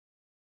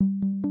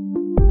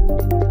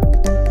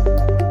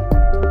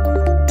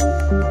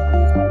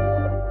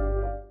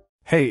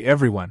Hey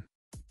everyone!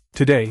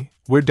 Today,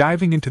 we're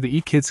diving into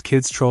the eKids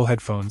Kids Troll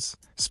headphones,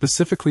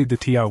 specifically the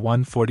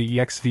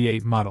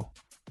TR140EX-V8 model.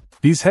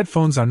 These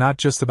headphones are not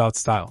just about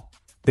style.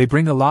 They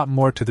bring a lot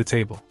more to the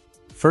table.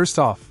 First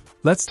off,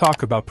 let's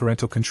talk about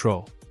parental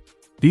control.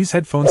 These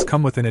headphones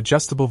come with an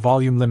adjustable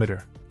volume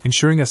limiter,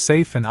 ensuring a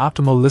safe and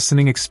optimal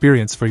listening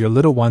experience for your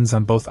little ones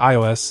on both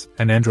iOS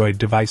and Android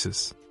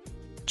devices.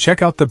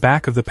 Check out the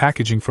back of the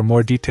packaging for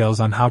more details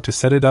on how to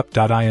set it up.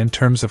 In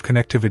terms of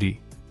connectivity,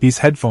 these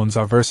headphones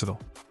are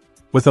versatile.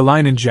 With a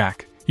line and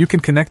jack, you can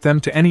connect them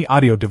to any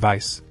audio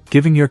device,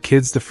 giving your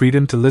kids the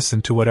freedom to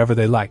listen to whatever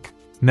they like.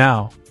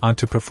 Now,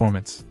 onto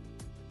performance.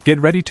 Get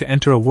ready to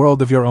enter a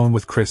world of your own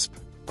with crisp,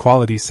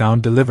 quality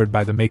sound delivered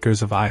by the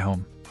makers of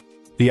iHome.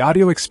 The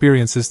audio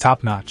experience is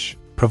top-notch,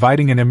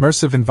 providing an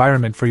immersive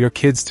environment for your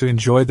kids to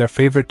enjoy their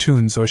favorite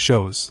tunes or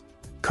shows.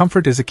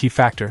 Comfort is a key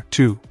factor,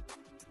 too.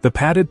 The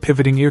padded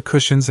pivoting ear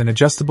cushions and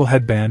adjustable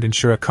headband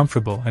ensure a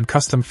comfortable and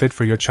custom fit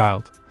for your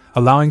child,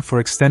 allowing for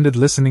extended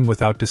listening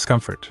without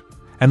discomfort.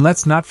 And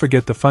let's not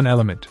forget the fun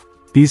element.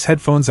 These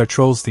headphones are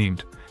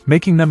Trolls-themed,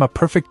 making them a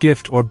perfect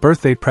gift or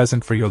birthday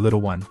present for your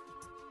little one.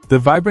 The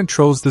vibrant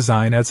Trolls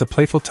design adds a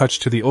playful touch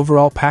to the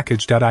overall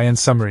package. In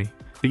summary,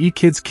 the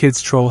eKids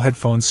Kids Troll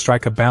headphones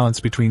strike a balance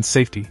between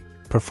safety,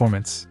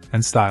 performance,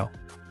 and style.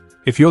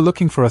 If you're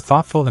looking for a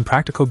thoughtful and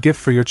practical gift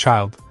for your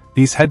child,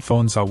 these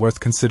headphones are worth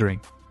considering.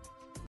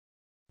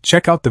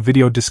 Check out the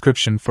video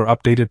description for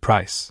updated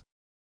price.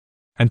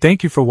 And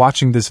thank you for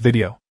watching this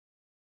video.